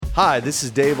Hi, this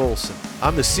is Dave Olson.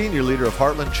 I'm the senior leader of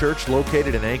Heartland Church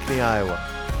located in Ankeny, Iowa.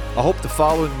 I hope the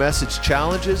following message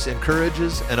challenges,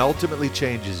 encourages, and ultimately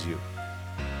changes you.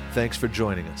 Thanks for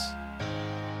joining us.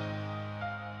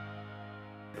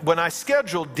 When I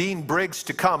scheduled Dean Briggs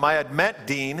to come, I had met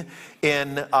Dean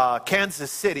in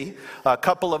Kansas City. A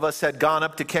couple of us had gone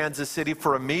up to Kansas City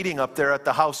for a meeting up there at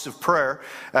the House of Prayer,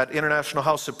 at International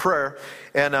House of Prayer.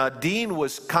 And Dean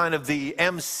was kind of the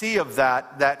MC of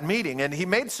that meeting. And he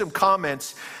made some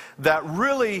comments that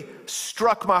really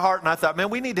struck my heart. And I thought, man,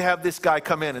 we need to have this guy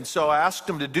come in. And so I asked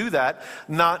him to do that,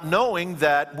 not knowing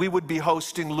that we would be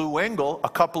hosting Lou Engle a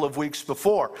couple of weeks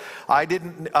before. I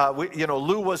didn't,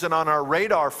 Lou wasn't on our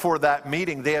radar for that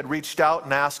meeting. They had reached out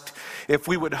and asked if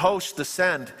we would host the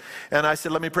Send. And I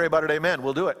said, let me pray about it. Amen.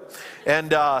 We'll do it.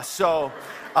 And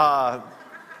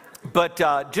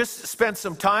just spent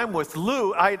some time with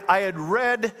Lou. I had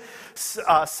read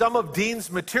some of Dean's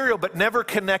material, but never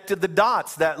connected the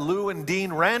dots that Lou and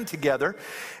Dean ran together.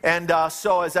 And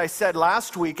so as I said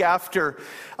last week, after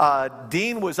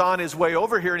Dean was on his way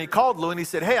over here, and he called Lou and he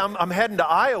said, hey, I'm heading to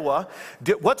Iowa.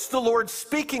 What's the Lord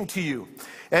speaking to you?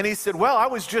 And he said, well, I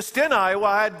was just in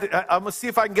Iowa. I'm going to see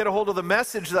if I can get a hold of the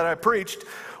message that I preached.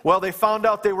 Well, they found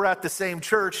out they were at the same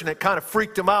church, and it kind of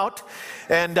freaked them out.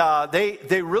 And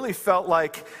they really felt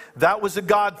like that was a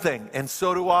God thing, and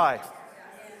so do I.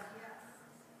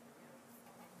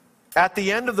 At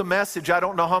the end of the message, I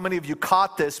don't know how many of you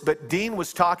caught this, but Dean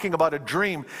was talking about a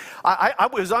dream.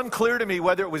 It was unclear to me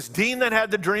whether it was Dean that had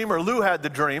the dream or Lou had the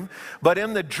dream. But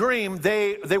in the dream,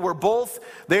 they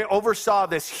oversaw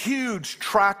this huge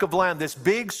tract of land, this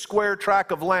big square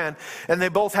tract of land, and they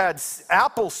both had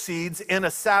apple seeds in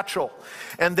a satchel.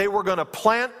 And they were going to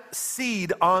plant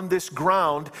seed on this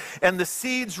ground, and the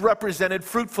seeds represented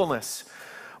fruitfulness.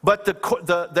 But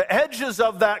the edges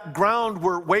of that ground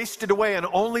were wasted away, and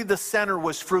only the center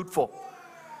was fruitful.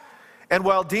 And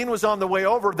while Dean was on the way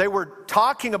over, they were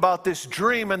talking about this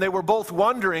dream, and they were both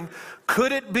wondering,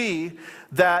 could it be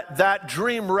that that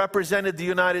dream represented the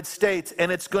United States,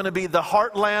 and it's going to be the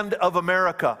heartland of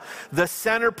America, the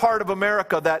center part of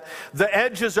America, that the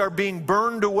edges are being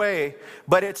burned away,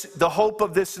 but it's the hope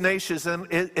of this nation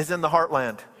is in the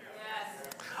heartland.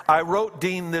 Yes. I wrote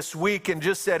Dean this week and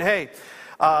just said, hey,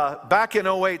 back in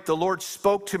 2008, the Lord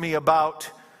spoke to me about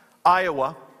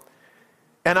Iowa,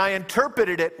 and I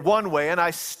interpreted it one way, and I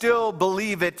still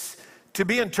believe it's to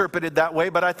be interpreted that way,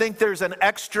 but I think there's an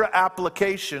extra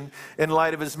application in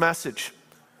light of his message.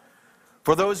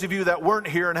 For those of you that weren't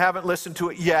here and haven't listened to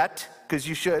it yet, because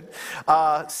you should,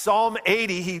 Psalm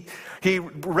 80, he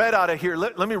read out of here.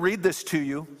 Let me read this to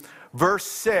you. Verse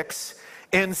 6,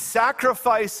 in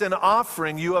sacrifice and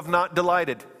offering you have not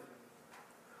delighted,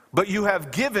 but you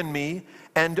have given me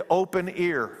an open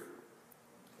ear.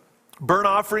 Burnt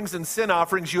offerings and sin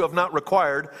offerings you have not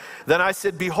required. Then I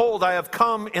said, behold, I have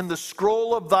come in the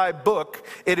scroll of thy book.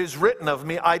 It is written of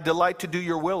me, I delight to do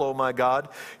your will, O my God.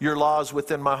 Your law is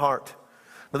within my heart.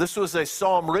 Now this was a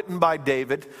psalm written by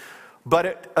David, but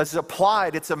it is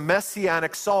applied, it's a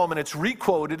messianic psalm, and it's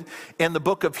requoted in the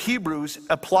book of Hebrews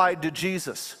applied to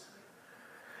Jesus.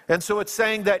 And so it's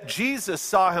saying that Jesus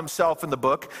saw himself in the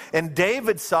book, and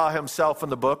David saw himself in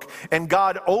the book, and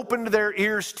God opened their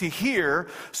ears to hear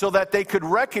so that they could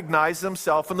recognize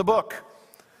themselves in the book.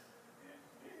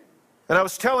 And I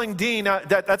was telling Dean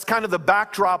that's kind of the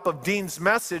backdrop of Dean's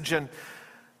message. And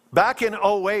back in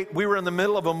 2008, we were in the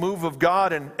middle of a move of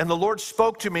God, and the Lord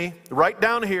spoke to me right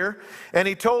down here, and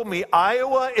he told me,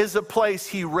 Iowa is a place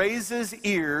he raises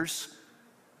ears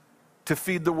to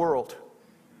feed the world.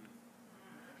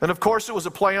 And of course, it was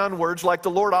a play on words like the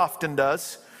Lord often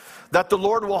does, that the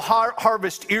Lord will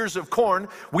harvest ears of corn.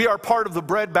 We are part of the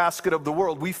breadbasket of the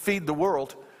world. We feed the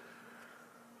world.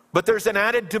 But there's an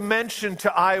added dimension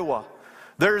to Iowa.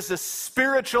 There's a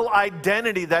spiritual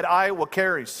identity that Iowa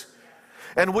carries.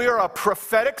 And we are a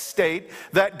prophetic state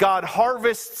that God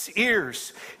harvests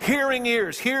ears, hearing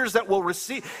ears, ears that will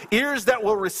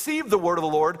receive the word of the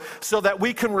Lord, so that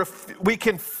we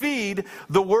can feed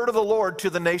the word of the Lord to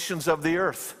the nations of the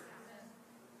earth.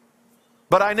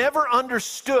 But I never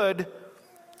understood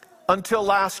until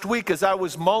last week, as I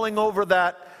was mulling over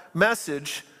that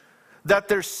message, that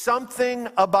there's something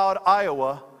about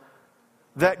Iowa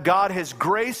that God has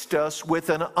graced us with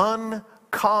an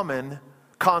uncommon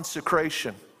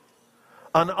consecration,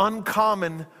 an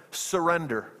uncommon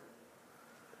surrender.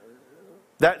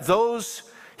 That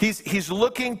he's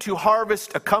looking to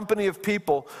harvest a company of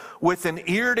people with an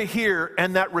ear to hear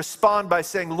and that respond by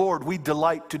saying, Lord, we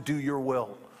delight to do your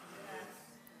will.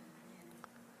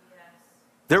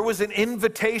 There was an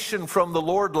invitation from the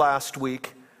Lord last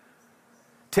week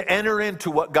to enter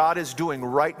into what God is doing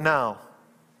right now.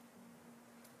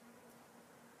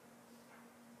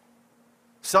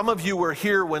 Some of you were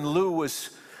here when Lou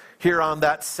was here on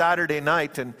that Saturday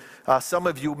night, and some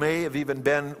of you may have even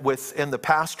been in the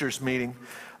pastor's meeting.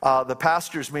 The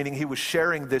pastor's meeting, he was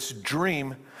sharing this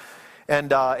dream,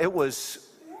 and it was,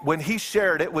 when he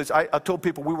shared, it was, I told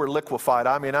people we were liquefied.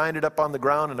 I mean, I ended up on the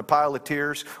ground in a pile of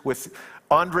tears with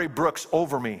Andre Brooks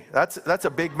over me. That's a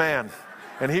big man,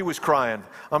 and he was crying.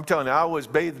 I'm telling you, I was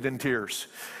bathed in tears.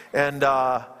 And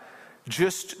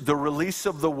just the release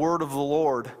of the word of the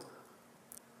Lord.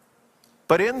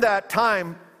 But in that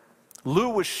time, Lou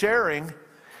was sharing,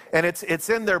 and it's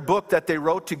in their book that they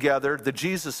wrote together, The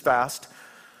Jesus Fast,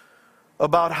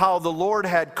 about how the Lord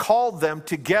had called them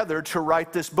together to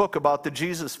write this book about the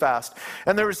Jesus Fast.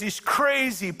 And there was these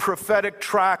crazy prophetic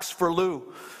tracks for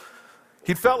Lou.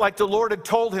 He felt like the Lord had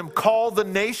told him, call the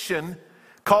nations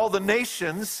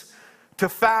to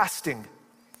fasting.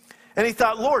 And he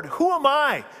thought, Lord, who am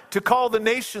I to call the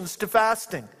nations to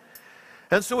fasting?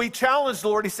 And so he challenged the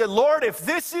Lord. He said, Lord, if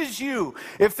this is you,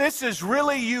 if this is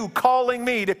really you calling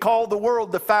me to call the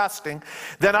world to fasting,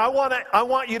 then I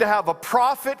want you to have a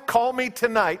prophet call me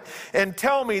tonight and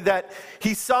tell me that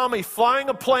he saw me flying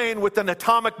a plane with an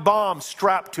atomic bomb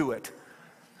strapped to it.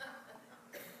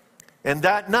 And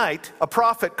that night, a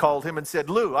prophet called him and said,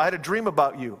 Lou, I had a dream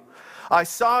about you. I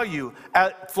saw you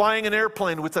flying an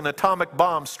airplane with an atomic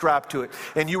bomb strapped to it,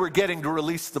 and you were getting to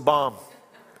release the bomb.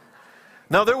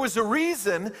 Now, there was a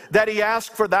reason that he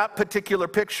asked for that particular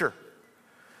picture.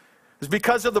 It was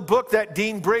because of the book that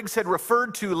Dean Briggs had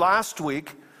referred to last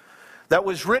week that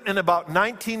was written in about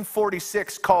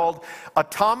 1946 called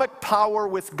Atomic Power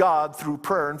with God Through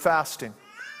Prayer and Fasting.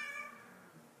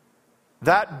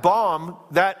 That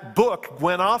book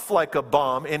went off like a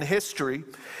bomb in history,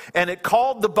 and it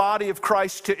called the body of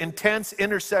Christ to intense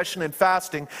intercession and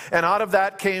fasting, and out of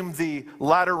that came the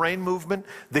latter rain movement,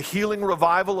 the healing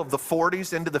revival of the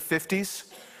 40s into the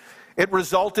 50s. It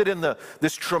resulted in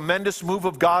this tremendous move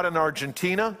of God in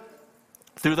Argentina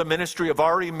through the ministry of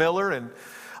R.E. Miller and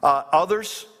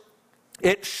others.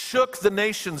 It shook the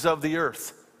nations of the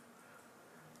earth.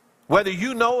 Whether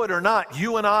you know it or not,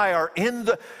 you and I are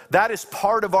that is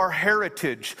part of our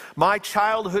heritage. My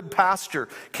childhood pastor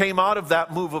came out of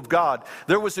that move of God.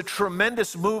 There was a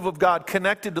tremendous move of God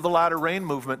connected to the latter rain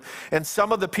movement. And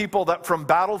some of the people that from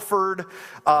Battleford,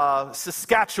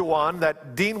 Saskatchewan,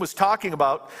 that Dean was talking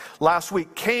about last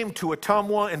week, came to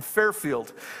Ottumwa and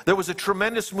Fairfield. There was a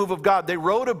tremendous move of God. They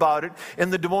wrote about it in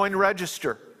the Des Moines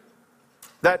Register.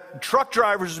 That truck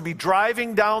drivers would be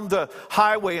driving down the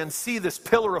highway and see this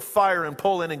pillar of fire and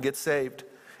pull in and get saved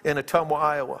in Ottumwa,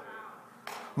 Iowa.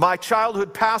 My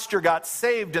childhood pastor got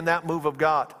saved in that move of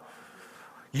God.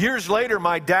 Years later,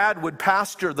 my dad would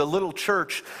pastor the little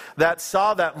church that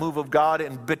saw that move of God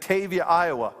in Batavia,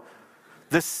 Iowa.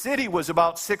 The city was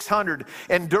about 600,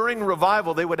 and during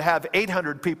revival, they would have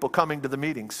 800 people coming to the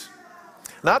meetings.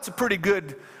 Now, that's a pretty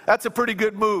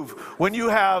good move when you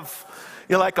have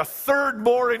like a third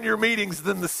more in your meetings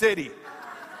than the city.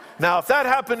 Now, if that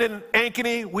happened in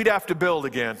Ankeny, we'd have to build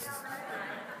again.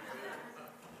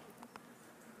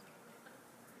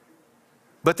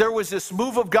 But there was this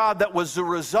move of God that was the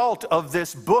result of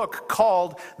this book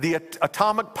called The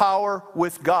Atomic Power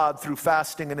with God Through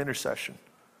Fasting and Intercession.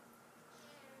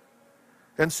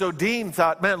 And so Dean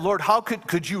thought, man, Lord, how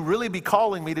could you really be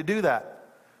calling me to do that?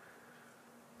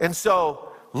 And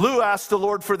so Lou asked the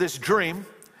Lord for this dream.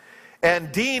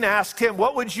 And Dean asked him,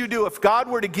 what would you do if God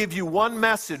were to give you one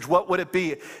message? What would it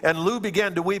be? And Lou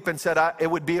began to weep and said, it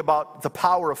would be about the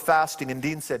power of fasting. And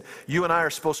Dean said, you and I are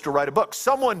supposed to write a book.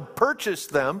 Someone purchased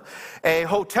them a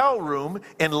hotel room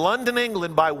in London,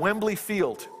 England by Wembley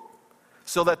Field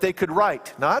so that they could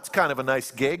write. Now, that's kind of a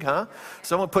nice gig, huh?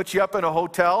 Someone put you up in a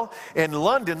hotel in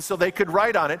London so they could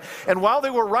write on it. And while they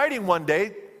were writing one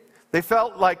day, they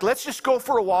felt like, let's just go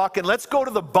for a walk and let's go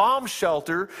to the bomb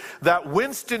shelter that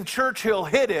Winston Churchill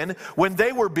hid in when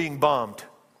they were being bombed.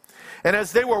 And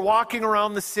as they were walking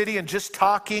around the city and just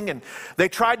talking, and they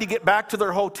tried to get back to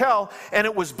their hotel, and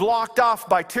it was blocked off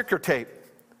by ticker tape.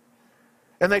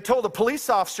 And they told a police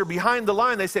officer behind the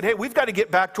line, they said, hey, we've got to get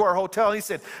back to our hotel. And he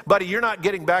said, buddy, you're not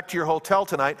getting back to your hotel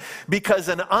tonight because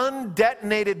an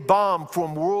undetonated bomb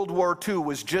from World War II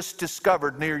was just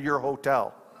discovered near your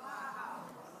hotel.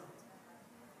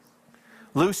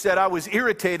 Lou said, I was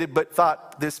irritated, but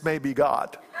thought this may be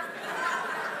God.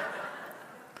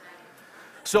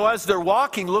 So as they're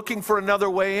walking, looking for another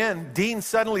way in, Dean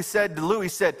suddenly said to Lou, he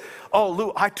said, oh,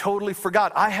 Lou, I totally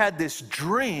forgot. I had this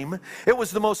dream. It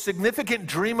was the most significant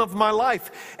dream of my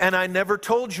life, and I never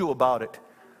told you about it.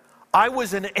 I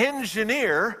was an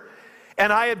engineer,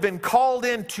 And I had been called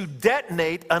in to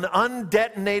detonate an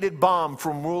undetonated bomb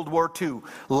from World War II,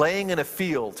 laying in a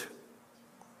field.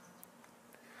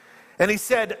 And he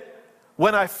said,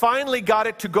 when I finally got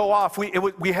it to go off, we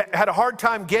had a hard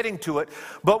time getting to it,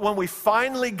 but when we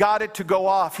finally got it to go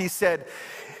off, he said,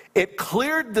 it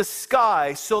cleared the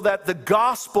sky so that the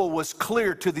gospel was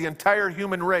clear to the entire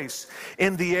human race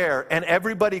in the air, and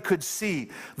everybody could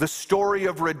see the story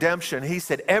of redemption. He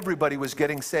said everybody was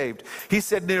getting saved. He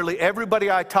said nearly everybody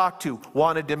I talked to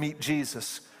wanted to meet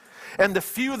Jesus. And the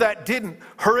few that didn't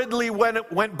hurriedly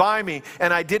went by me,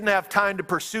 and I didn't have time to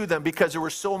pursue them because there were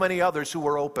so many others who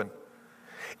were open.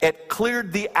 It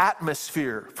cleared the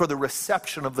atmosphere for the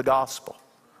reception of the gospel.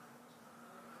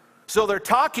 So they're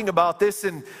talking about this,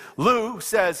 and Lou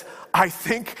says, I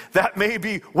think that may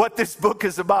be what this book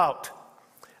is about.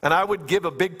 And I would give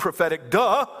a big prophetic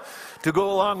duh to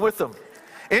go along with them.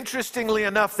 Interestingly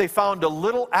enough, they found a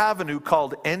little avenue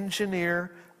called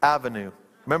Engineer Avenue.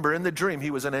 Remember, in the dream,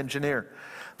 he was an engineer.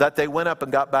 That they went up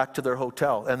and got back to their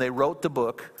hotel, and they wrote the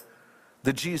book,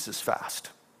 The Jesus Fast.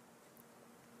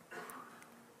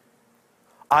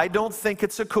 I don't think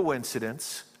it's a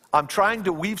coincidence. I'm trying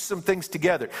to weave some things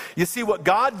together. You see, what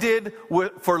God did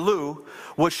for Lou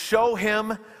was show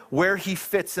him where he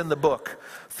fits in the book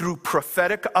through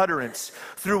prophetic utterance,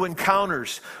 through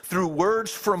encounters, through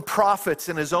words from prophets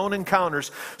in his own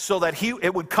encounters, so that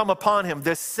it would come upon him,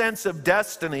 this sense of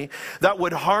destiny that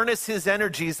would harness his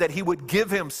energies, that he would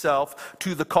give himself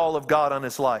to the call of God on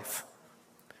his life.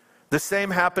 The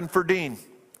same happened for Dean.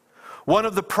 One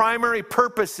of the primary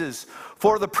purposes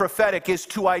for the prophetic is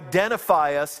to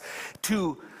identify us,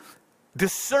 to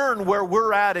discern where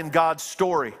we're at in God's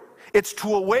story. It's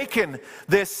to awaken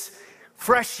this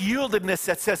fresh yieldedness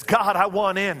that says, God, I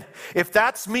want in. If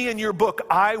that's me in your book,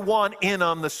 I want in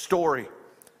on the story.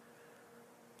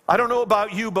 I don't know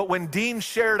about you, but when Dean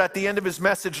shared at the end of his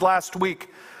message last week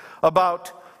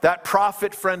about that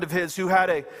prophet friend of his who had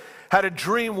a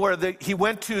dream where he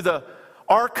went to the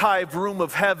archive room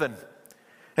of heaven,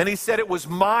 and he said it was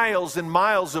miles and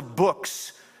miles of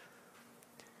books.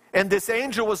 And this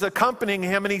angel was accompanying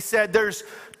him, and he said there's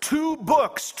 2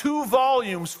 books, 2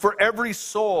 volumes for every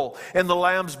soul in the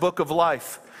Lamb's Book of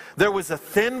Life. There was a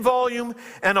thin volume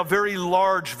and a very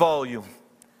large volume.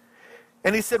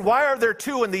 And he said, why are there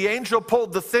 2? And the angel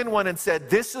pulled the thin one and said,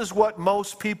 this is what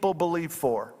most people believe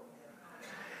for.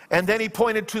 And then he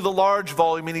pointed to the large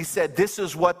volume and he said, this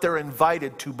is what they're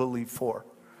invited to believe for.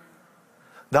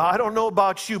 Now, I don't know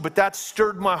about you, but that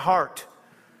stirred my heart.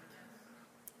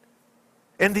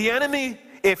 And the enemy,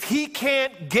 if he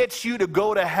can't get you to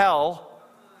go to hell,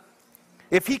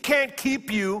 if he can't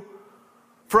keep you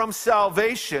from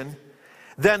salvation,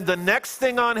 then the next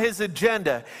thing on his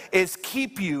agenda is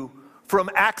keep you from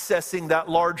accessing that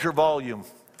larger volume.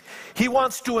 He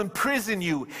wants to imprison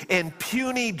you in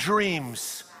puny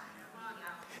dreams.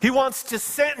 He wants to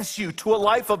sentence you to a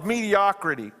life of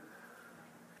mediocrity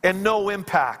and no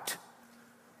impact.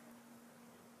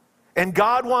 And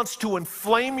God wants to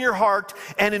inflame your heart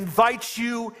and invite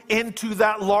you into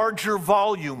that larger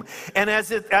volume. And as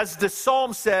the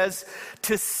psalm says,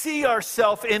 to see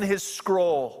ourselves in his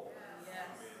scroll.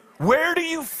 Where do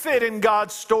you fit in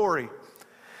God's story?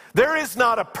 There is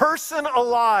not a person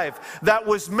alive that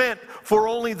was meant for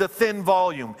only the thin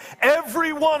volume.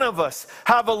 Every one of us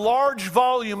have a large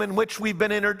volume in which we've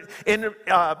been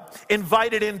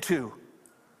invited into.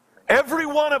 Every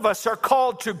one of us are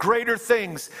called to greater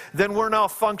things than we're now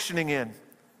functioning in.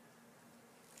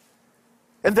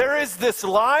 And there is this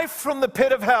lie from the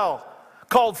pit of hell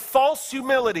called false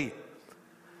humility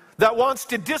that wants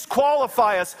to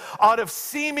disqualify us out of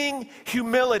seeming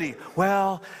humility.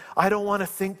 Well, I don't want to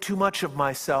think too much of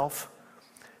myself.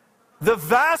 The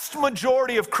vast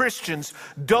majority of Christians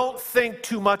don't think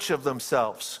too much of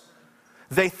themselves.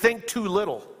 They think too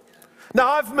little. Now,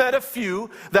 I've met a few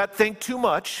that think too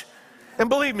much. And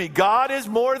believe me, God is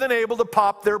more than able to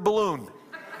pop their balloon.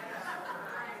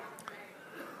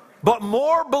 But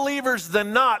more believers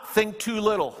than not think too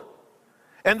little.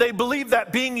 And they believe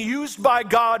that being used by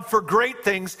God for great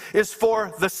things is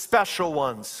for the special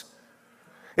ones.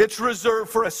 It's reserved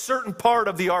for a certain part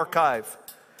of the archive.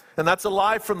 And that's a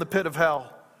lie from the pit of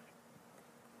hell.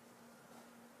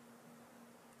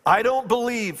 I don't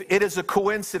believe it is a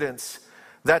coincidence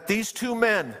that these 2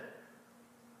 men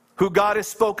who God has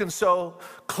spoken so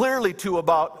clearly to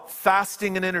about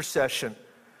fasting and intercession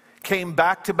came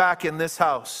back to back in this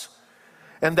house,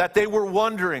 and that they were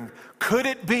wondering, could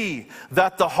it be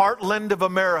that the heartland of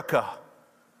America,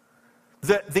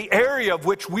 the area of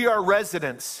which we are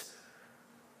residents,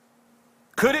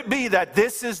 could it be that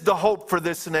this is the hope for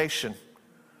this nation?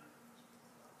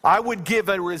 I would give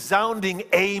a resounding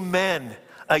amen,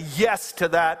 a yes to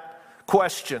that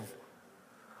question.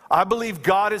 I believe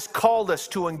God has called us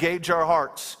to engage our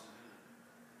hearts.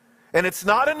 And it's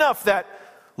not enough that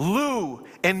Lou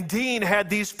and Dean had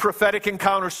these prophetic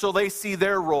encounters so they see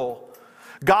their role.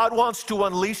 God wants to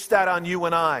unleash that on you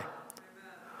and I.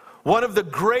 One of the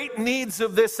great needs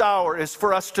of this hour is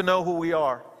for us to know who we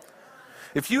are.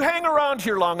 If you hang around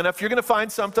here long enough, you're going to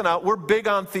find something out. We're big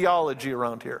on theology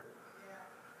around here.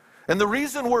 And the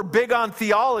reason we're big on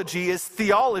theology is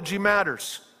theology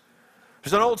matters.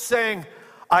 There's an old saying,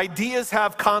 ideas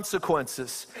have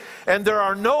consequences. And there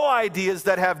are no ideas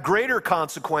that have greater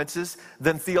consequences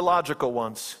than theological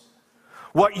ones.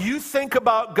 What you think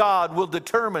about God will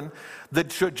determine the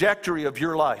trajectory of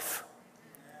your life.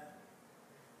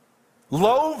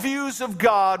 Low views of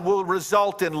God will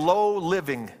result in low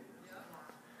living.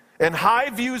 And high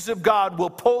views of God will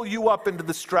pull you up into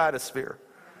the stratosphere.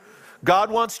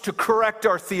 God wants to correct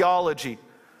our theology.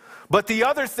 But the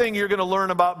other thing you're going to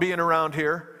learn about being around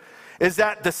here is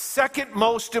that the second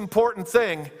most important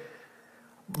thing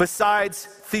besides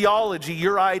theology,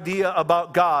 your idea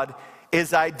about God,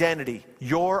 is identity.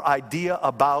 Your idea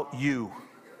about you.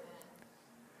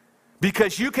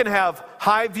 Because you can have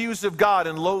high views of God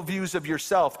and low views of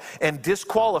yourself and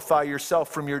disqualify yourself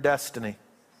from your destiny.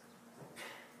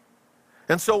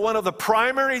 And so one of the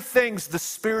primary things the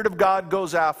Spirit of God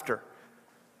goes after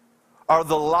are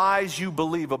the lies you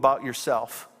believe about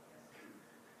yourself.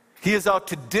 He is out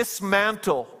to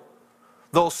dismantle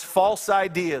those false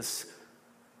ideas.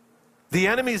 The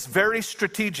enemy is very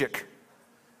strategic.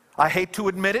 I hate to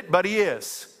admit it, but he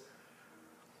is.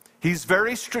 He's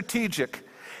very strategic.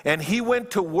 And he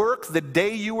went to work the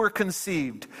day you were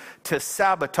conceived to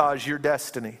sabotage your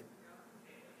destiny.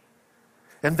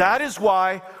 And that is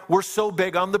why we're so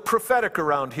big on the prophetic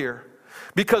around here.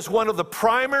 Because one of the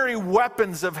primary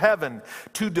weapons of heaven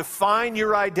to define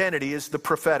your identity is the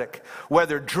prophetic.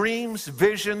 Whether dreams,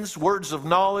 visions, words of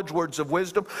knowledge, words of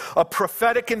wisdom, a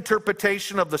prophetic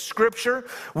interpretation of the Scripture.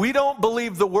 We don't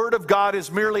believe the Word of God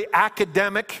is merely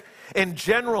academic and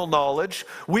general knowledge.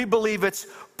 We believe it's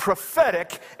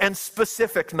prophetic and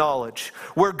specific knowledge,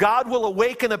 where God will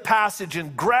awaken a passage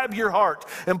and grab your heart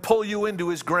and pull you into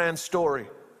His grand story.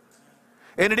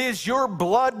 And it is your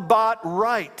blood-bought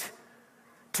right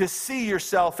to see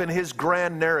yourself in His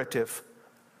grand narrative.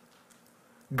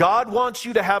 God wants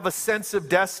you to have a sense of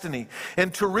destiny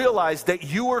and to realize that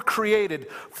you were created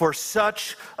for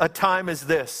such a time as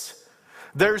this.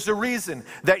 There's a reason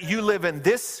that you live in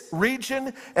this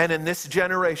region and in this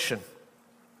generation.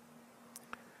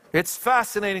 It's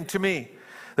fascinating to me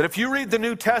that if you read the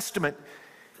New Testament,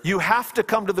 you have to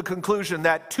come to the conclusion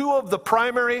that two of the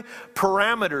primary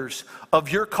parameters of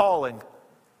your calling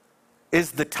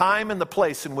is the time and the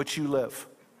place in which you live.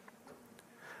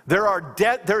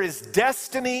 There is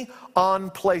destiny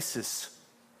on places.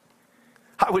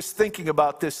 I was thinking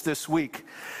about this week,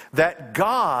 that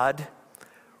God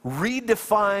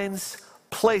redefines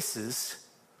places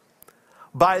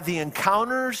by the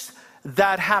encounters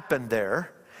that happen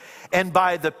there and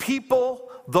by the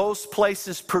people those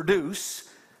places produce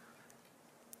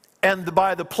and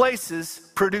by the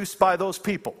places produced by those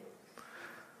people.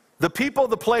 The people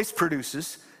the place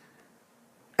produces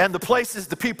and the places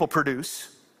the people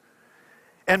produce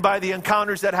and by the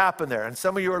encounters that happen there. And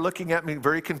some of you are looking at me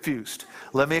very confused.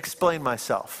 Let me explain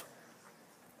myself.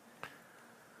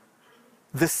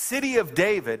 The city of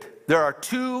David, there are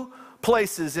two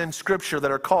places in Scripture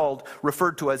that are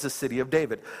referred to as the city of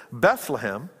David.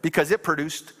 Bethlehem, because it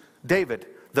produced David,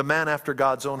 the man after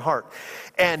God's own heart.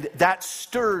 And that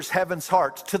stirs heaven's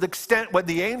heart to the extent when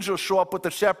the angels show up with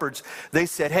the shepherds, they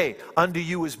said, hey, unto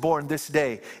you is born this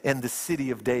day in the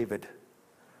city of David.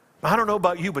 I don't know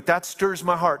about you, but that stirs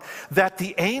my heart. That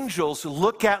the angels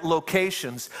look at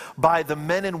locations by the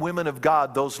men and women of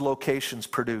God those locations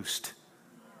produced.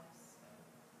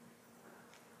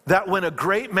 That when a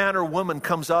great man or woman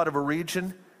comes out of a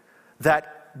region,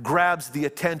 that grabs the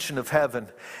attention of heaven.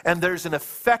 And there's an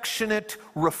affectionate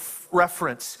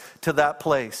reference to that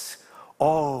place.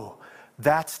 Oh,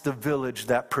 that's the village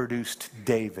that produced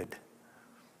David.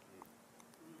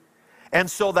 And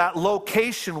so that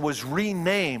location was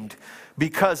renamed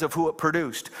because of who it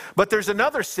produced. But there's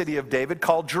another city of David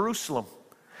called Jerusalem.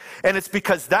 And it's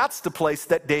because that's the place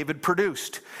that David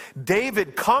produced.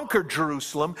 David conquered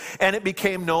Jerusalem, and it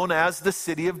became known as the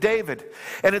city of David.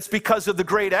 And it's because of the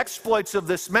great exploits of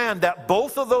this man that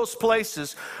both of those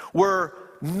places were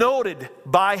noted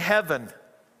by heaven.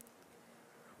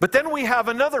 But then we have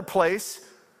another place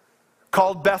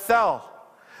called Bethel.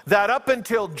 that up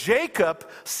until Jacob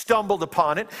stumbled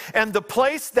upon it, and the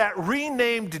place that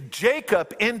renamed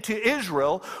Jacob into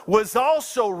Israel was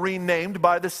also renamed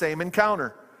by the same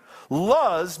encounter.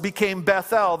 Luz became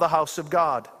Bethel, the house of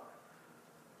God.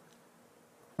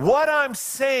 What I'm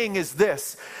saying is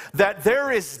this, that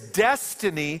there is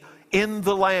destiny in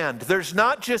the land. There's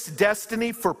not just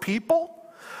destiny for people,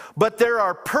 but there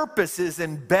are purposes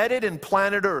embedded in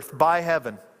planet Earth by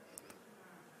heaven.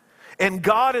 And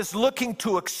God is looking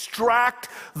to extract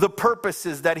the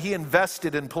purposes that He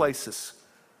invested in places.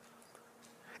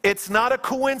 It's not a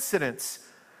coincidence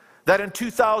that in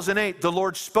 2008 the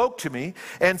Lord spoke to me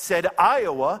and said,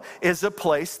 Iowa is a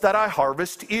place that I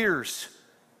harvest ears.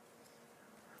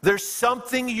 There's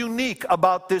something unique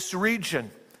about this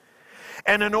region.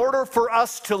 And in order for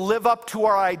us to live up to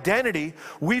our identity,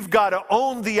 we've got to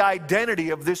own the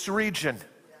identity of this region.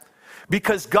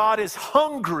 Because God is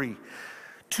hungry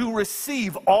to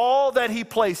receive all that He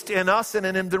placed in us and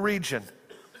in the region.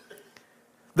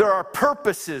 There are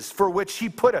purposes for which He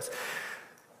put us.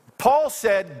 Paul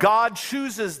said God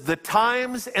chooses the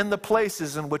times and the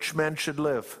places in which men should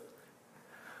live.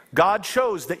 God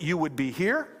chose that you would be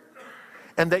here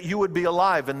and that you would be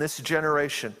alive in this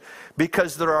generation,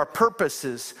 because there are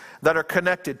purposes that are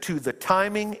connected to the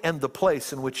timing and the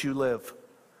place in which you live.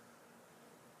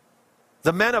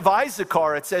 The men of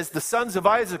Issachar, it says, the sons of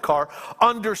Issachar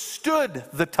understood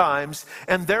the times,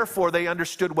 and therefore they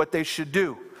understood what they should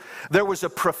do. There was a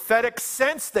prophetic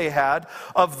sense they had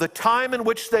of the time in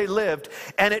which they lived,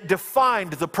 and it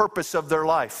defined the purpose of their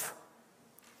life.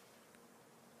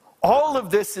 All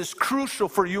of this is crucial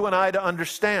for you and I to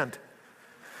understand.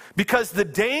 Because the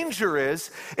danger is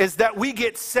that we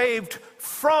get saved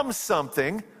from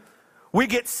something. We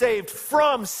get saved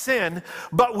from sin,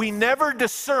 but we never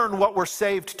discern what we're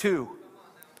saved to.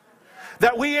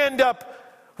 That we end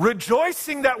up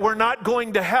rejoicing that we're not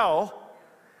going to hell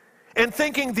and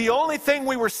thinking the only thing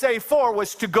we were saved for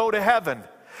was to go to heaven.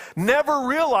 Never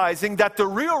realizing that the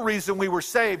real reason we were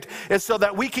saved is so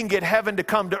that we can get heaven to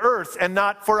come to earth and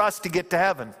not for us to get to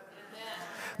heaven. Amen.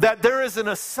 That there is an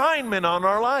assignment on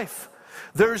our life.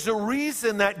 There's a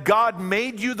reason that God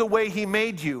made you the way He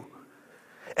made you.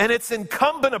 And it's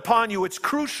incumbent upon you, it's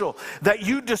crucial that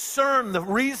you discern the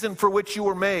reason for which you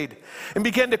were made and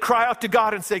begin to cry out to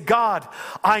God and say, God,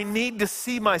 I need to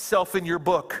see myself in your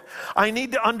book. I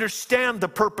need to understand the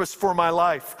purpose for my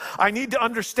life. I need to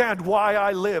understand why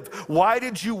I live. Why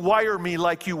did you wire me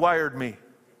like you wired me?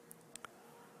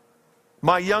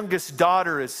 My youngest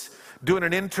daughter is doing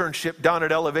an internship down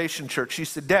at Elevation Church. She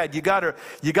said, Dad, you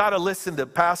gotta listen to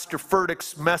Pastor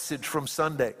Furtick's message from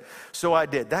Sunday. So I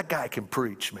did. That guy can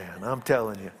preach, man, I'm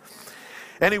telling you.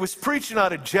 And he was preaching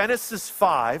out of Genesis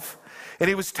 5, and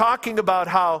he was talking about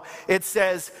how it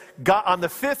says, God, on the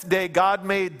fifth day, God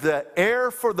made the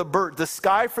air for the bird, the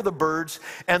sky for the birds,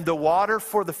 and the water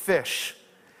for the fish.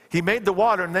 He made the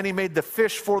water, and then He made the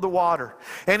fish for the water.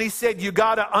 And He said, you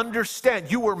gotta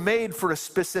understand, you were made for a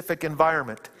specific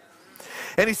environment.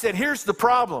 And He said, here's the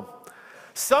problem.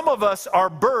 Some of us are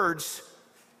birds,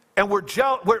 and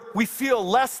we feel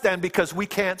less than because we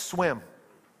can't swim.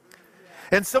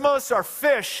 And some of us are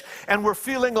fish, and we're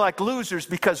feeling like losers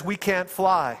because we can't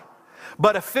fly.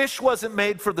 But a fish wasn't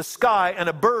made for the sky, and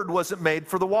a bird wasn't made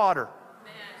for the water.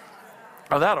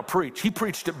 Oh, that'll preach. He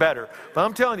preached it better. But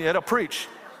I'm telling you, it'll preach.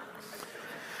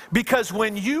 Because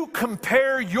when you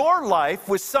compare your life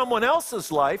with someone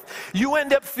else's life, you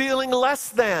end up feeling less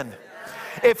than.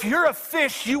 If you're a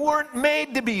fish, you weren't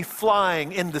made to be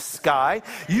flying in the sky.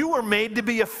 You were made to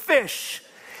be a fish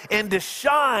and to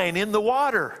shine in the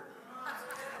water.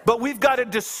 But we've got to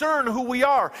discern who we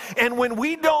are. And when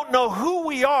we don't know who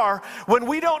we are, when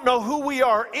we don't know who we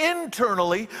are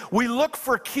internally, we look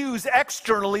for cues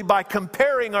externally by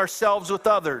comparing ourselves with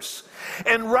others.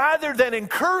 And rather than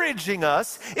encouraging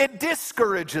us, it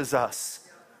discourages us.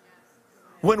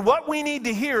 When what we need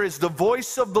to hear is the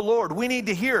voice of the Lord. We need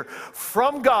to hear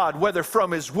from God, whether from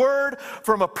His Word,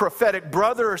 from a prophetic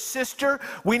brother or sister.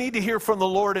 We need to hear from the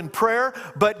Lord in prayer.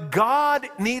 But God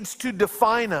needs to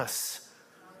define us.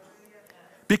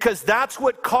 Because that's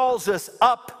what calls us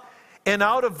up and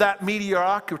out of that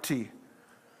mediocrity.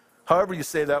 However you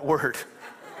say that word.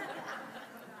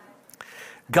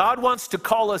 God wants to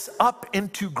call us up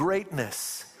into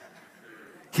greatness.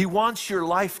 He wants your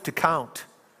life to count.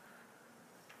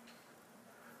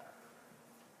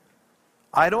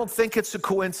 I don't think it's a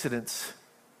coincidence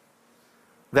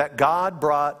that God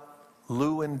brought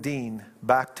Lou and Dean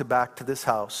back to this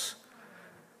house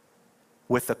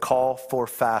with a call for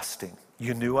fasting.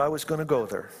 You knew I was going to go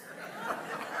there.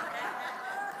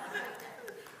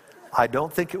 I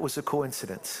don't think it was a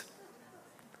coincidence.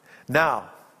 Now,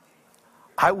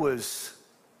 I was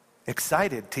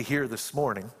excited to hear this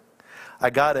morning.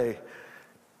 I got a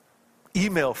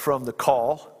email from the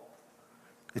call.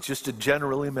 It's just a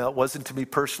general email. It wasn't to me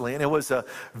personally. And it was a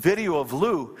video of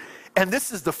Lou. And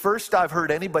this is the first I've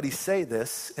heard anybody say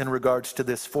this in regards to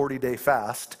this 40-day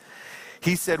fast.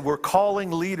 He said, we're calling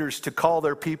leaders to call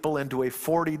their people into a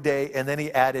 40-day, and then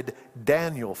he added,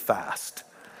 Daniel fast.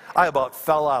 I about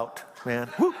fell out, man.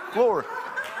 Woo, glory.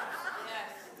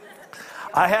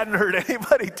 I hadn't heard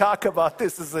anybody talk about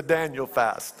this as a Daniel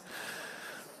fast.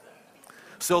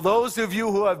 So those of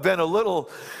you who have been a little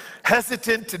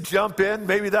hesitant to jump in,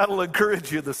 maybe that'll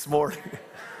encourage you this morning.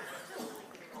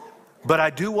 But I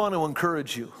do want to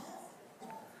encourage you.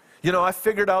 You know, I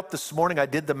figured out this morning, I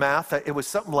did the math, it was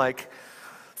something like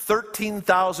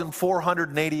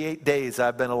 13,488 days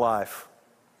I've been alive.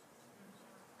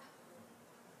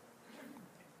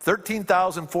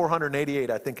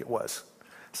 13,488, I think it was.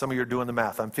 Some of you are doing the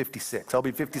math. I'm 56. I'll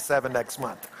be 57 next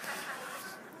month.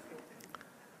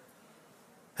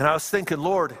 And I was thinking,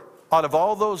 Lord, out of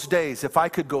all those days, if I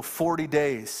could go 40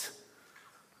 days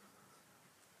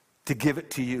to give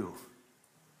it to you,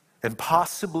 and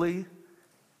possibly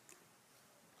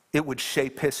it would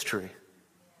shape history.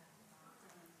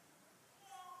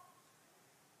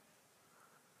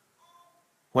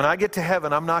 When I get to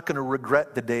heaven, I'm not going to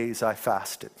regret the days I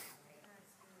fasted.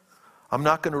 I'm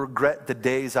not going to regret the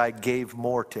days I gave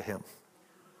more to him.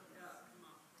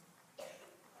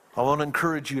 I want to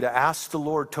encourage you to ask the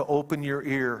Lord to open your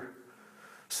ear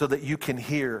so that you can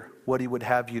hear what he would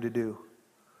have you to do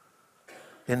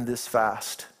in this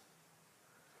fast.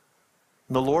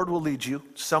 And the Lord will lead you.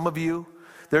 Some of you,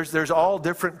 there's all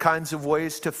different kinds of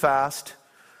ways to fast,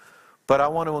 but I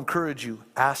want to encourage you,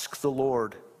 ask the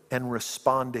Lord and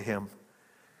respond to him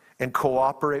and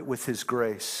cooperate with his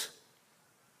grace.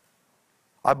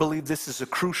 I believe this is a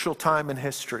crucial time in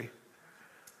history.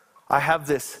 I have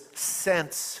this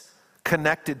sense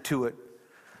connected to it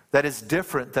that is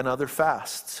different than other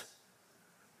fasts.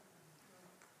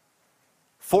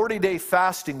 40-day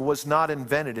fasting was not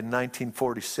invented in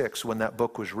 1946 when that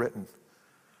book was written.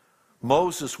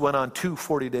 Moses went on 2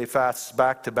 40-day fasts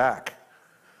back to back.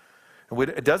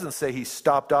 It doesn't say he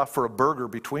stopped off for a burger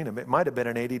between them. It might have been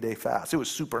an 80-day fast. It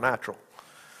was supernatural.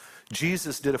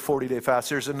 Jesus did a 40-day fast.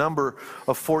 There's a number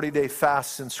of 40-day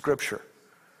fasts in Scripture.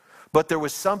 But there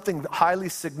was something highly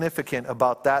significant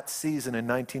about that season in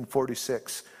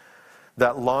 1946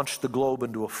 that launched the globe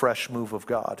into a fresh move of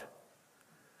God.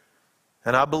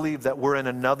 And I believe that we're in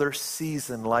another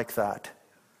season like that.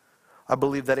 I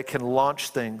believe that it can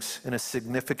launch things in a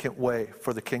significant way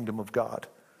for the kingdom of God.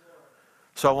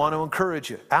 So I want to encourage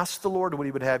you. Ask the Lord what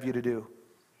he would have you to do.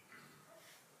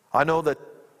 I know that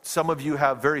some of you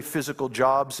have very physical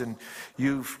jobs, and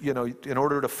in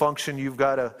order to function, you've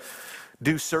got to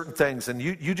do certain things. And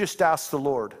you just ask the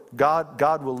Lord.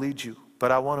 God will lead you.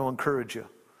 But I want to encourage you.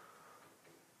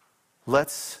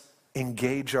 Let's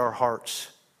engage our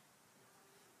hearts.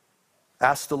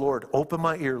 Ask the Lord, open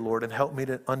my ear, Lord, and help me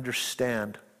to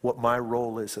understand what my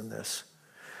role is in this.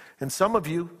 And some of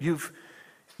you, you've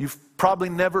probably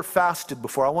never fasted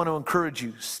before. I want to encourage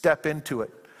you, step into it.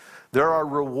 There are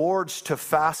rewards to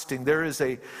fasting. There is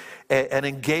an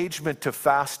engagement to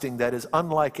fasting that is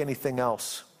unlike anything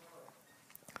else.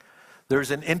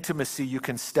 There's an intimacy you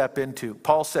can step into.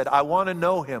 Paul said, I want to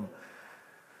know him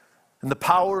in the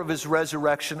power of his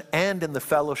resurrection and in the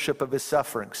fellowship of his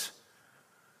sufferings.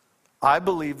 I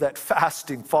believe that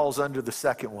fasting falls under the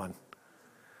second one.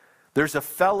 There's a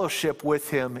fellowship with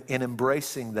him in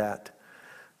embracing that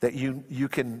you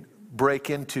can break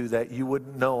into that you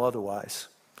wouldn't know otherwise.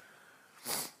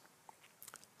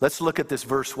 Let's look at this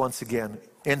verse once again.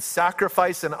 In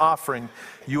sacrifice and offering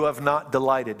you have not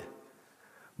delighted,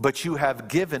 but you have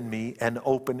given me an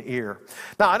open ear.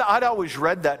 Now, I'd always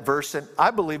read that verse, and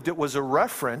I believed it was a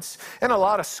reference, and a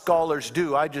lot of scholars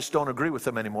do. I just don't agree with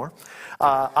them anymore.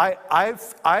 I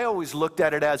always looked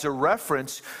at it as a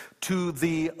reference to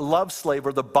the love slave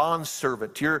or the bond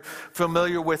servant. You're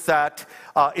familiar with that.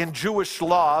 In Jewish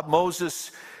law,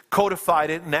 Moses codified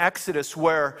it in Exodus,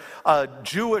 where a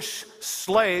Jewish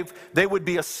slave, they would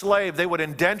be a slave, they would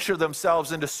indenture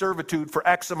themselves into servitude for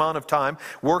X amount of time,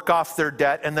 work off their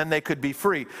debt, and then they could be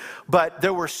free. But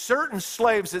there were certain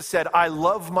slaves that said, I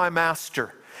love my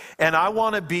master, and I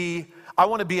want to be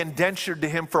indentured to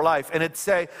him for life. And it'd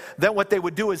say, then what they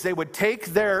would do is they would take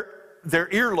their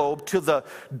earlobe to the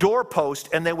doorpost,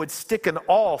 and they would stick an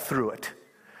awl through it,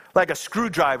 like a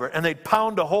screwdriver, and they'd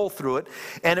pound a hole through it,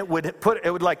 and it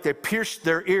would like they pierced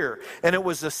their ear, and it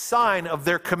was a sign of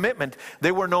their commitment.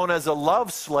 They were known as a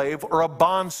love slave or a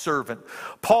bond servant.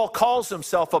 Paul calls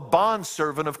himself a bond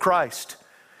servant of Christ.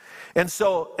 And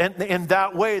so in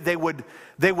that way, they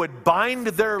would bind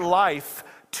their life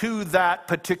to that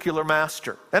particular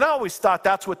master. And I always thought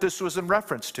that's what this was in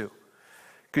reference to.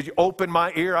 Could you open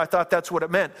my ear? I thought that's what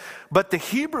it meant. But the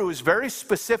Hebrew is very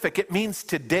specific. It means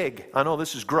to dig. I know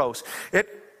this is gross.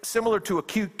 Similar to a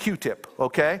Q-tip,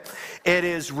 okay? It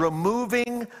is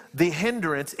removing the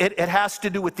hindrance. It has to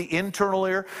do with the internal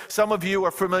ear. Some of you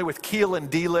are familiar with Keel and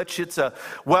Delitzsch. It's a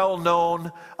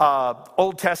well-known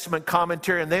Old Testament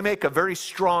commentary, and they make a very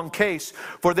strong case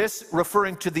for this,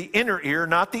 referring to the inner ear,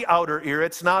 not the outer ear.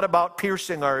 It's not about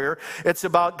piercing our ear. It's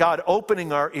about God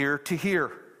opening our ear to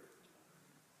hear.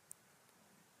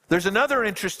 There's another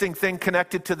interesting thing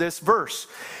connected to this verse.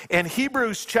 In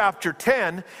Hebrews chapter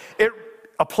 10, it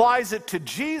applies it to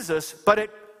Jesus, but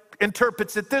it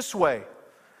interprets it this way.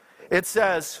 It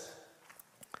says,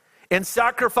 in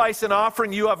sacrifice and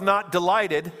offering you have not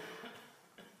delighted.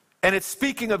 And it's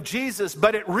speaking of Jesus,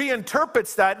 but it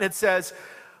reinterprets that and it says,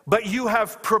 but you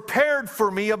have prepared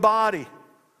for me a body.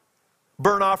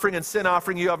 Burnt offering and sin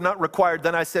offering you have not required.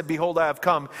 Then I said, behold, I have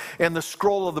come. In the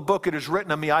scroll of the book it is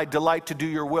written of me, I delight to do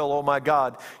your will, O my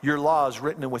God. Your law is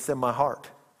written within my heart.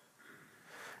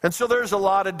 And so there's a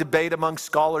lot of debate among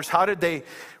scholars. How did they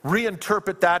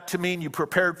reinterpret that to mean you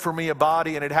prepared for me a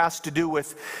body? And it has to do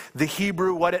with the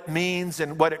Hebrew, what it means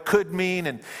and what it could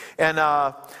mean.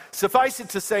 And suffice it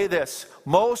to say this,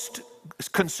 most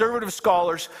conservative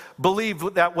scholars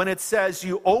believe that when it says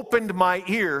you opened my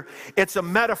ear, it's a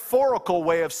metaphorical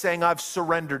way of saying I've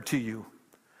surrendered to you.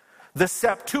 The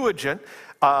Septuagint,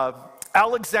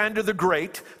 Alexander the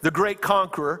Great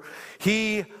conqueror,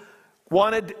 he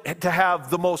wanted to have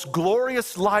the most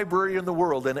glorious library in the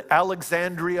world in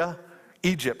Alexandria,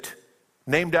 Egypt,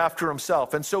 named after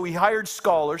himself. And so he hired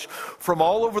scholars from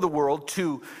all over the world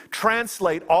to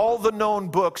translate all the known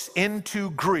books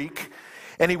into Greek,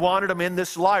 and he wanted them in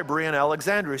this library in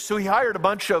Alexandria. So he hired a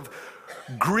bunch of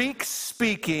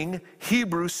Greek-speaking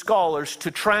Hebrew scholars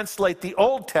to translate the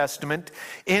Old Testament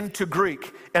into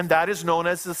Greek, and that is known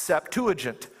as the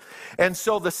Septuagint. And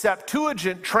so the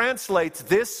Septuagint translates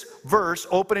this verse,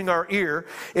 opening our ear,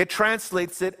 it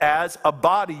translates it as a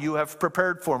body you have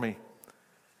prepared for me.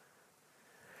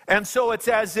 And so it's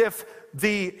as if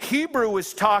the Hebrew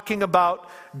is talking about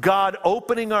God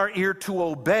opening our ear to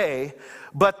obey,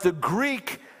 but the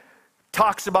Greek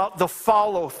talks about the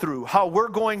follow through, how we're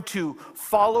going to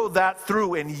follow that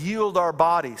through and yield our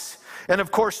bodies. And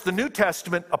of course, the New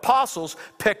Testament apostles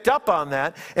picked up on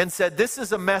that and said this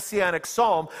is a messianic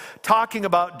psalm talking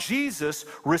about Jesus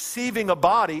receiving a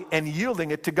body and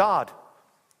yielding it to God.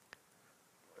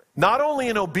 Not only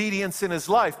in obedience in his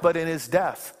life, but in his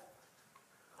death.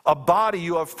 A body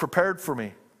you have prepared for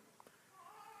me.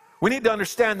 We need to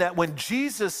understand that when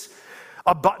Jesus,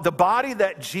 the body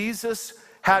that Jesus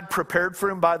had prepared for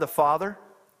him by the Father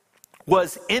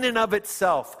was in and of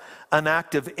itself an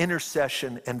act of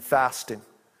intercession and fasting.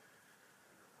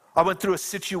 I went through a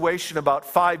situation about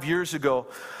 5 years ago,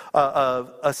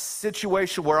 a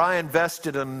situation where I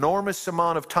invested an enormous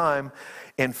amount of time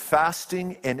in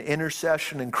fasting and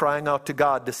intercession and crying out to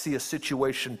God to see a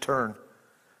situation turn.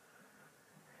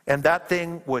 And that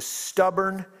thing was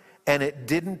stubborn, and it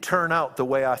didn't turn out the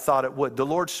way I thought it would. The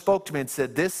Lord spoke to me and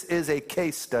said, this is a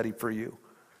case study for you.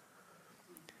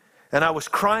 And I was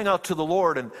crying out to the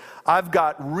Lord, and I've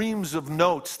got reams of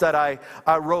notes that I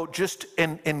wrote just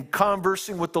in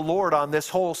conversing with the Lord on this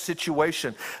whole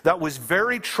situation that was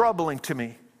very troubling to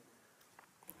me.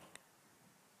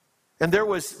 And there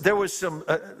was some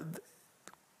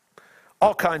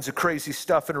all kinds of crazy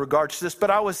stuff in regards to this, but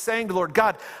I was saying to the Lord,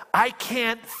 God, I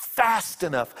can't fast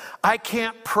enough. I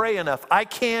can't pray enough. I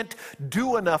can't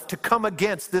do enough to come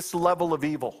against this level of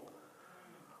evil.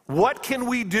 What can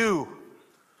we do?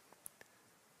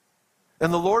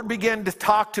 And the Lord began to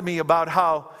talk to me about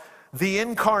how the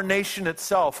incarnation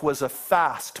itself was a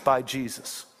fast by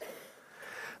Jesus.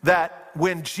 That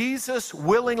when Jesus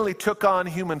willingly took on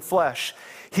human flesh,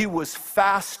 he was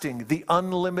fasting the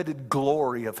unlimited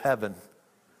glory of heaven.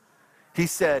 He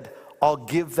said, I'll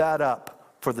give that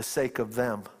up for the sake of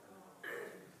them.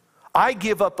 I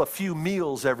give up a few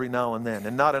meals every now and then,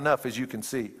 and not enough, as you can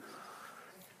see.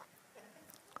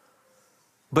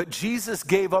 But Jesus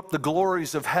gave up the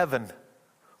glories of heaven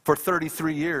for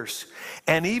 33 years.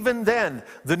 And even then,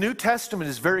 the New Testament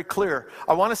is very clear.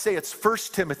 I want to say it's 1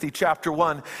 Timothy chapter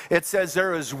 1. It says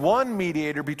there is one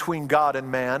mediator between God and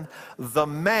man, the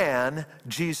man,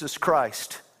 Jesus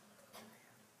Christ.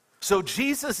 So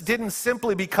Jesus didn't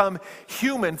simply become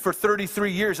human for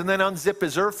 33 years and then unzip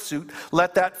his earth suit,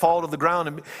 let that fall to the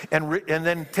ground, and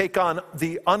then take on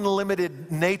the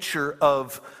unlimited nature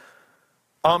of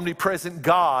omnipresent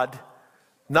God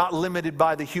not limited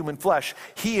by the human flesh.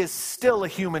 He is still a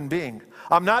human being.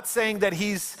 I'm not saying that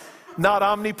he's not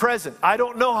omnipresent. I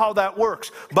don't know how that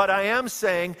works, but I am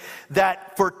saying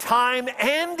that for time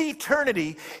and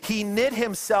eternity, he knit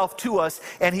himself to us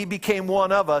and he became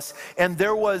one of us, and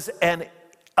there was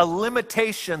a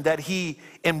limitation that he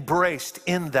embraced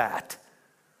in that.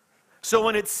 So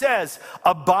when it says,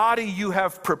 a body you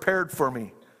have prepared for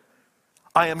me,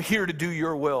 I am here to do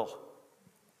your will.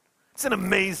 It's an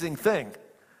amazing thing.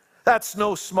 That's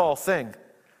no small thing.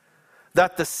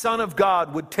 That the Son of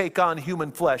God would take on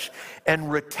human flesh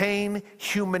and retain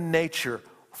human nature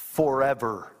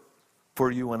forever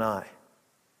for you and I.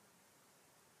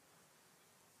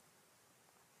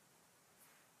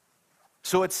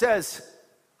 So it says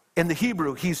in the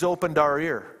Hebrew, he's opened our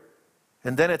ear.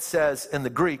 And then it says in the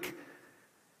Greek,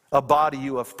 a body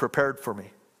you have prepared for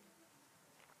me.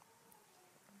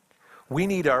 We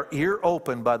need our ear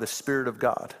opened by the Spirit of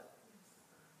God.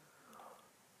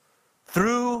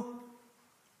 Through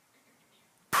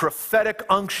prophetic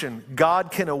unction,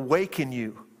 God can awaken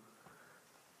you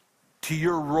to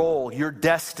your role, your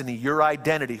destiny, your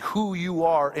identity, who you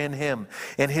are in Him,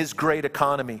 in His great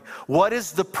economy. What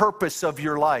is the purpose of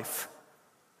your life?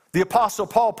 The Apostle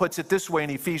Paul puts it this way in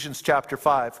Ephesians chapter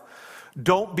 5.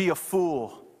 Don't be a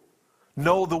fool.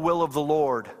 Know the will of the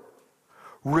Lord.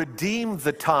 Redeem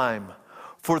the time,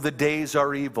 for the days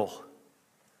are evil.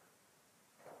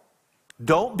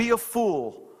 Don't be a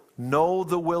fool. Know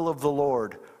the will of the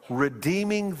Lord.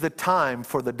 Redeeming the time,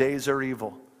 for the days are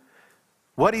evil.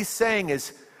 What he's saying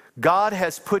is, God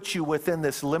has put you within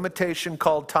this limitation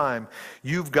called time.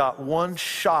 You've got one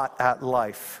shot at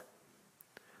life.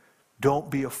 Don't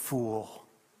be a fool.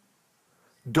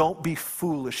 Don't be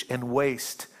foolish and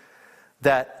waste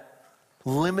that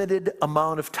limited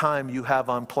amount of time you have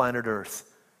on planet Earth.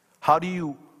 How do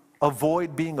you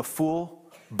avoid being a fool?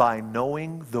 By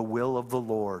knowing the will of the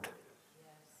Lord.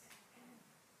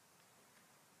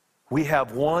 We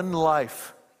have one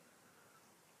life.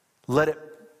 Let it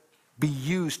be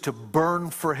used to burn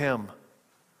for Him.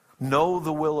 Know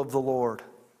the will of the Lord.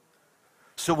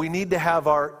 So we need to have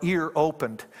our ear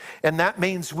opened. And that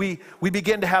means we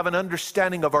begin to have an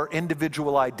understanding of our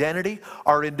individual identity,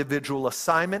 our individual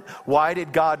assignment. Why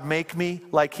did God make me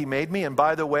like He made me? And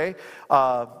by the way,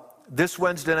 this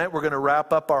Wednesday night we're going to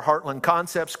wrap up our Heartland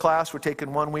Concepts class. We're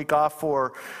taking 1 week off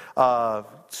for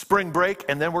spring break,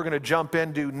 and then we're going to jump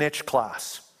into niche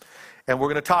class. And we're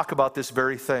going to talk about this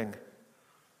very thing.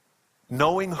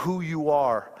 Knowing who you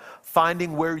are,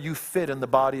 finding where you fit in the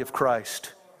body of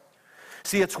Christ.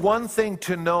 See, it's one thing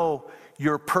to know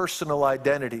your personal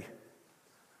identity.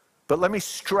 But let me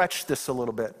stretch this a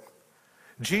little bit.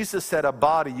 Jesus said, a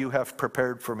body you have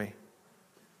prepared for me.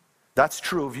 That's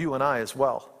true of you and I as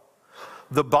well.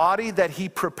 The body that He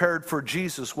prepared for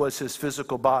Jesus was His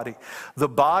physical body. The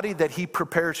body that He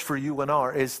prepares for you and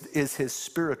I is His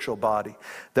spiritual body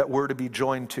that we're to be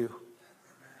joined to.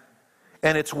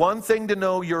 And it's one thing to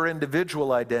know your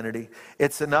individual identity.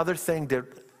 It's another thing to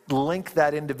link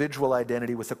that individual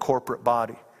identity with a corporate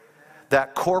body.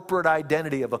 That corporate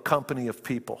identity of a company of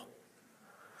people.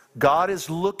 God is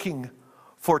looking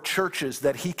for churches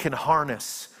that He can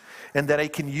harness and that He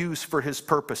can use for His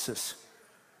purposes.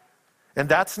 And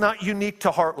that's not unique to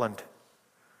Heartland.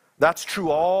 That's true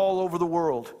all over the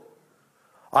world.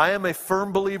 I am a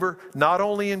firm believer not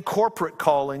only in corporate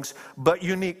callings, but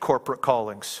unique corporate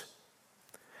callings.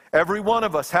 Every one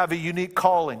of us have a unique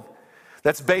calling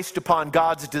that's based upon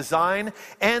God's design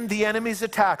and the enemy's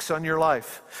attacks on your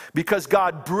life. Because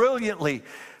God brilliantly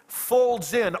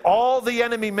folds in all the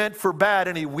enemy meant for bad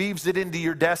and He weaves it into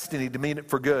your destiny to mean it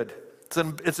for good.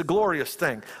 It's a glorious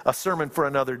thing, a sermon for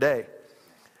another day.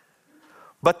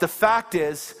 But the fact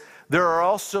is, there are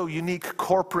also unique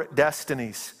corporate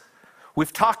destinies.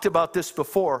 We've talked about this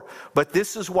before, but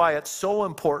this is why it's so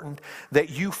important that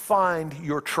you find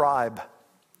your tribe.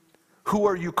 Who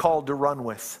are you called to run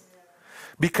with?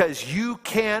 Because you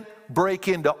can't break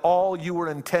into all you were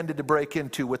intended to break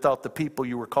into without the people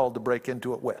you were called to break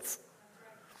into it with.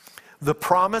 The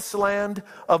promised land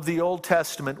of the Old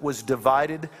Testament was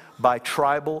divided by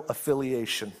tribal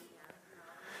affiliation.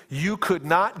 You could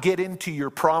not get into your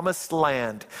promised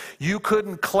land. You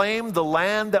couldn't claim the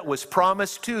land that was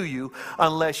promised to you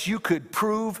unless you could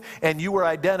prove and you were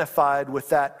identified with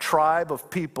that tribe of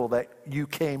people that you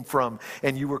came from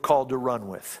and you were called to run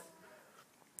with.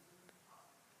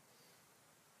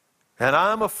 And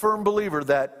I'm a firm believer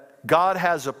that God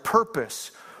has a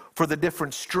purpose for the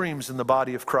different streams in the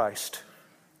body of Christ.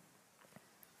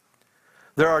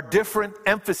 There are different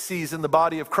emphases in the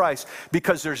body of Christ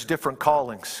because there's different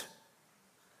callings.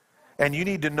 And you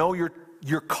need to know your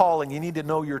your calling. You need to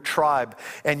know your tribe.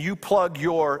 And you plug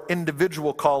your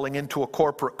individual calling into a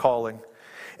corporate calling.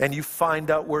 And you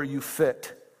find out where you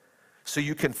fit. So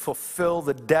you can fulfill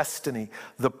the destiny,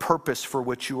 the purpose for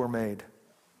which you were made.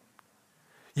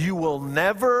 You will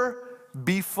never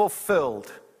be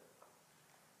fulfilled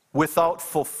without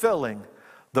fulfilling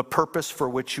the purpose for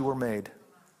which you were made.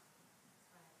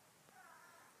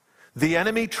 The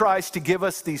enemy tries to give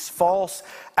us these false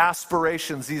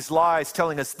aspirations, these lies,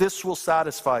 telling us this will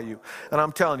satisfy you. And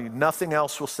I'm telling you, nothing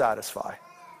else will satisfy.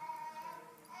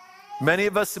 Many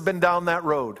of us have been down that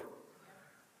road.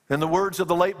 In the words of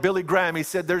the late Billy Graham, he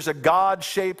said, there's a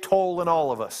God-shaped hole in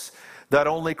all of us that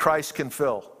only Christ can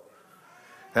fill.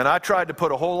 And I tried to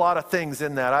put a whole lot of things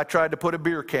in that. I tried to put a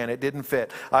beer can, it didn't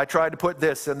fit. I tried to put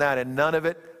this and that, and none of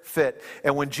it fit.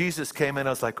 And when Jesus came in,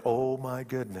 I was like, oh my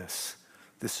goodness,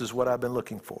 this is what I've been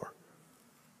looking for.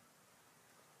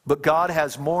 But God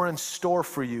has more in store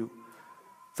for you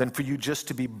than for you just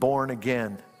to be born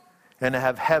again and to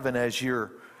have heaven as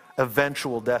your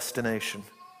eventual destination.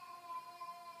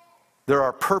 There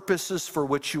are purposes for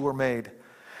which you were made.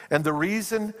 And the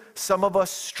reason some of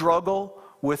us struggle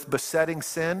with besetting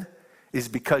sin is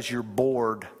because you're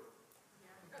bored.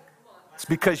 It's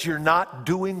because you're not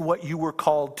doing what you were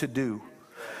called to do.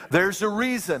 There's a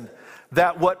reason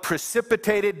that what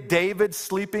precipitated David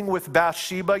sleeping with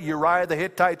Bathsheba, Uriah the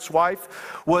Hittite's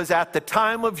wife, was at the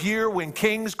time of year when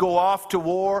kings go off to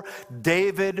war,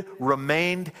 David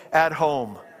remained at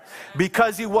home.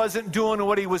 Because he wasn't doing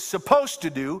what he was supposed to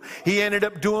do, he ended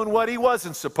up doing what he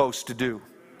wasn't supposed to do.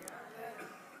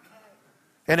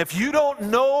 And if you don't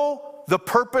know the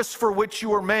purpose for which you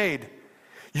were made,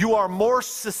 you are more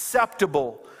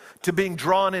susceptible to being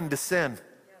drawn into sin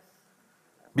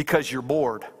because you're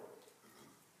bored.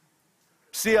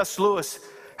 C.S. Lewis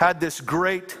had this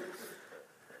great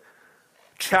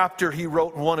chapter he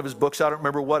wrote in one of his books. I don't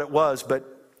remember what it was,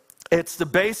 but it's the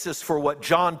basis for what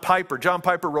John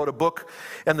Piper wrote a book,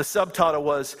 and the subtitle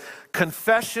was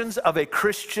Confessions of a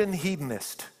Christian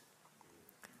Hedonist.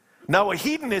 Now, a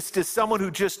hedonist is someone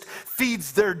who just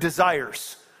feeds their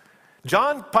desires.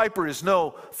 John Piper is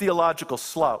no theological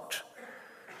slouch.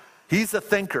 He's a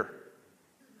thinker.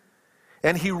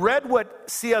 And he read what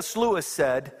C.S. Lewis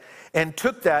said and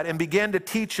took that and began to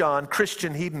teach on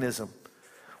Christian hedonism.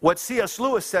 What C.S.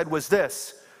 Lewis said was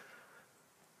this: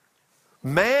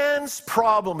 man's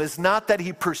problem is not that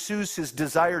he pursues his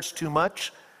desires too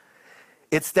much,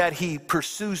 it's that he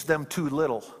pursues them too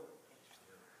little.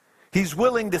 He's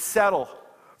willing to settle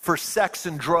for sex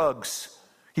and drugs.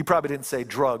 He probably didn't say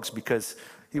drugs because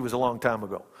he was a long time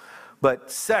ago. But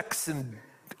sex and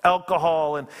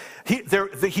alcohol, and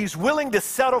he's willing to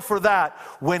settle for that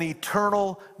when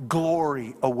eternal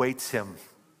glory awaits him.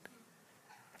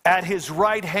 At his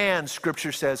right hand,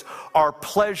 Scripture says, are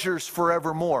pleasures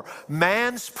forevermore.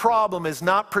 Man's problem is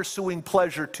not pursuing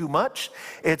pleasure too much.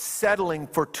 It's settling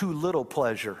for too little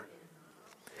pleasure.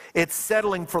 It's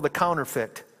settling for the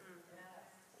counterfeit.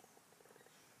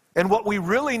 And what we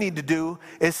really need to do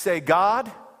is say, God,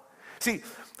 see,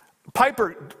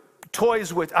 Piper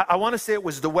toys with, I want to say it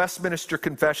was the Westminster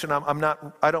Confession. I'm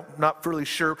not really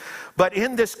sure. But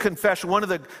in this confession, one of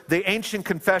the ancient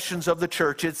confessions of the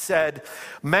church, it said,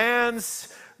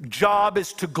 man's job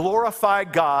is to glorify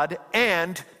God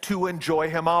and to enjoy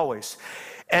him always.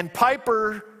 And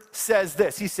Piper says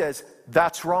this, he says,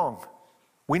 that's wrong.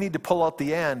 We need to pull out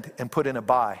the and put in a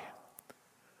by.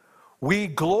 We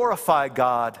glorify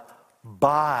God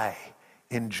by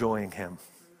enjoying him.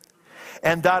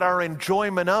 And that our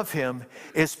enjoyment of him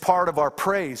is part of our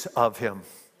praise of him.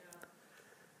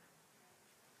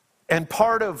 And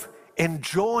part of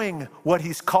enjoying what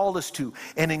he's called us to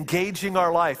and engaging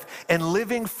our life and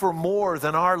living for more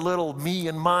than our little me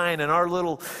and mine and our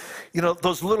little,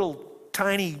 those little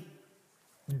tiny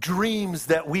dreams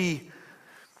that we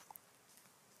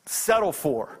settle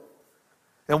for.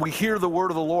 And we hear the word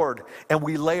of the Lord and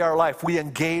we lay our life, we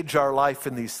engage our life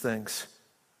in these things.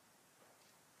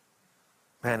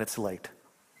 Man, it's late.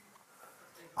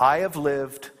 I have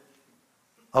lived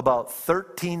about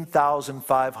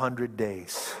 13,500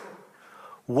 days.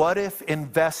 What if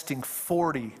investing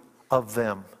 40 of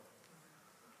them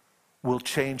will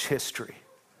change history?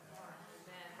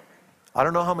 I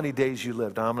don't know how many days you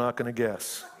lived. I'm not going to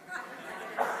guess.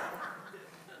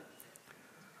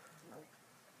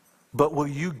 But will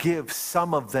you give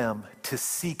some of them to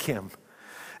seek him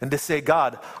and to say,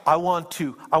 God, I want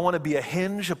to be a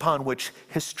hinge upon which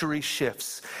history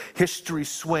shifts, history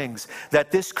swings,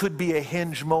 that this could be a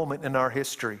hinge moment in our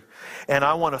history, and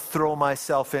I want to throw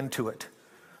myself into it.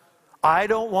 I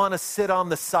don't want to sit on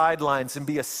the sidelines and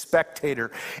be a spectator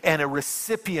and a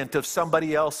recipient of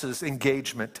somebody else's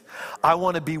engagement. I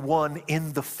want to be one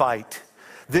in the fight.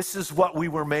 This is what we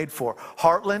were made for.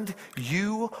 Heartland,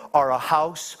 you are a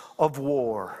house of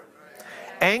war.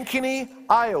 Ankeny,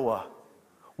 Iowa.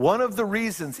 One of the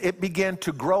reasons it began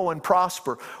to grow and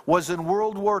prosper was in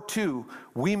World War II,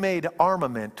 we made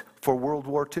armament for World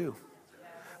War II.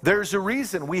 There's a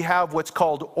reason we have what's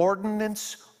called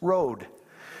Ordnance Road.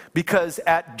 Because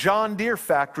at John Deere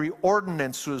factory,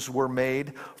 ordinances were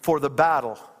made for the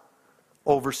battle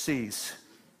overseas.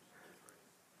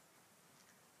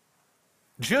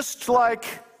 Just like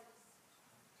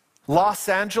Los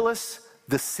Angeles,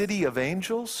 the city of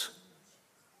angels,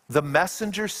 the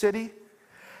messenger city,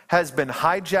 has been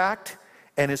hijacked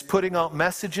and is putting out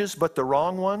messages, but the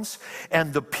wrong ones.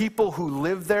 And the people who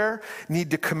live there need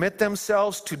to commit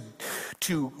themselves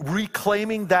to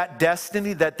reclaiming that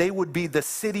destiny, that they would be the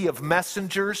city of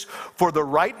messengers for the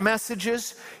right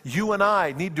messages. You and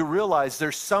I need to realize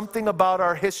there's something about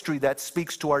our history that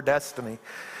speaks to our destiny.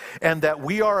 And that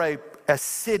we are a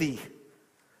city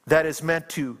that is meant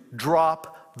to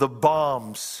drop the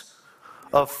bombs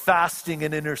of fasting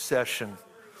and intercession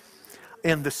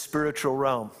in the spiritual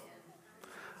realm.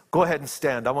 Go ahead and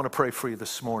stand. I want to pray for you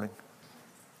this morning.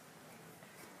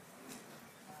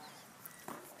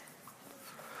 I'm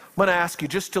going to ask you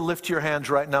just to lift your hands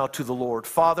right now to the Lord.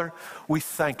 Father, we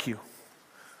thank you.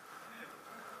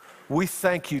 We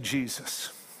thank you,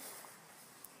 Jesus.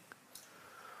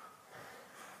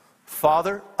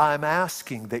 Father, I'm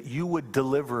asking that you would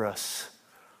deliver us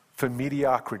from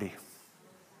mediocrity,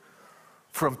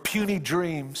 from puny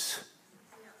dreams,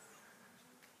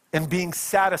 and being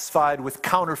satisfied with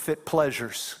counterfeit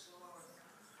pleasures.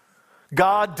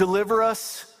 God, deliver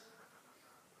us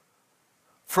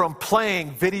from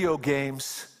playing video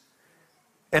games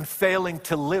and failing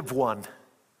to live one,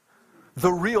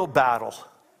 the real battle.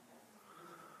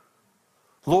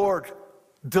 Lord,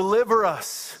 deliver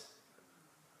us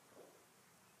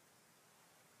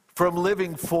from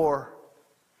living for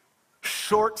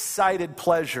short-sighted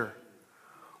pleasure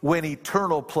when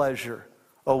eternal pleasure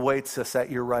awaits us at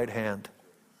your right hand.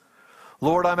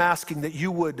 Lord, I'm asking that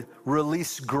you would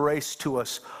release grace to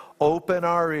us, open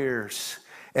our ears,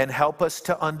 and help us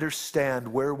to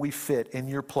understand where we fit in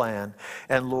your plan.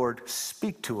 And Lord,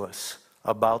 speak to us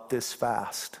about this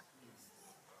fast.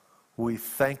 We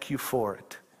thank you for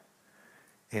it.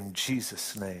 In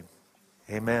Jesus' name,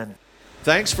 amen.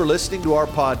 Thanks for listening to our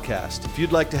podcast. If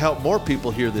you'd like to help more people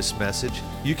hear this message,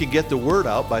 you can get the word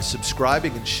out by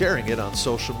subscribing and sharing it on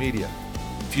social media.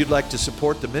 If you'd like to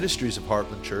support the ministries of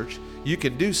Heartland Church, you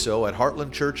can do so at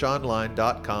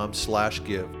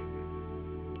heartlandchurchonline.com/give.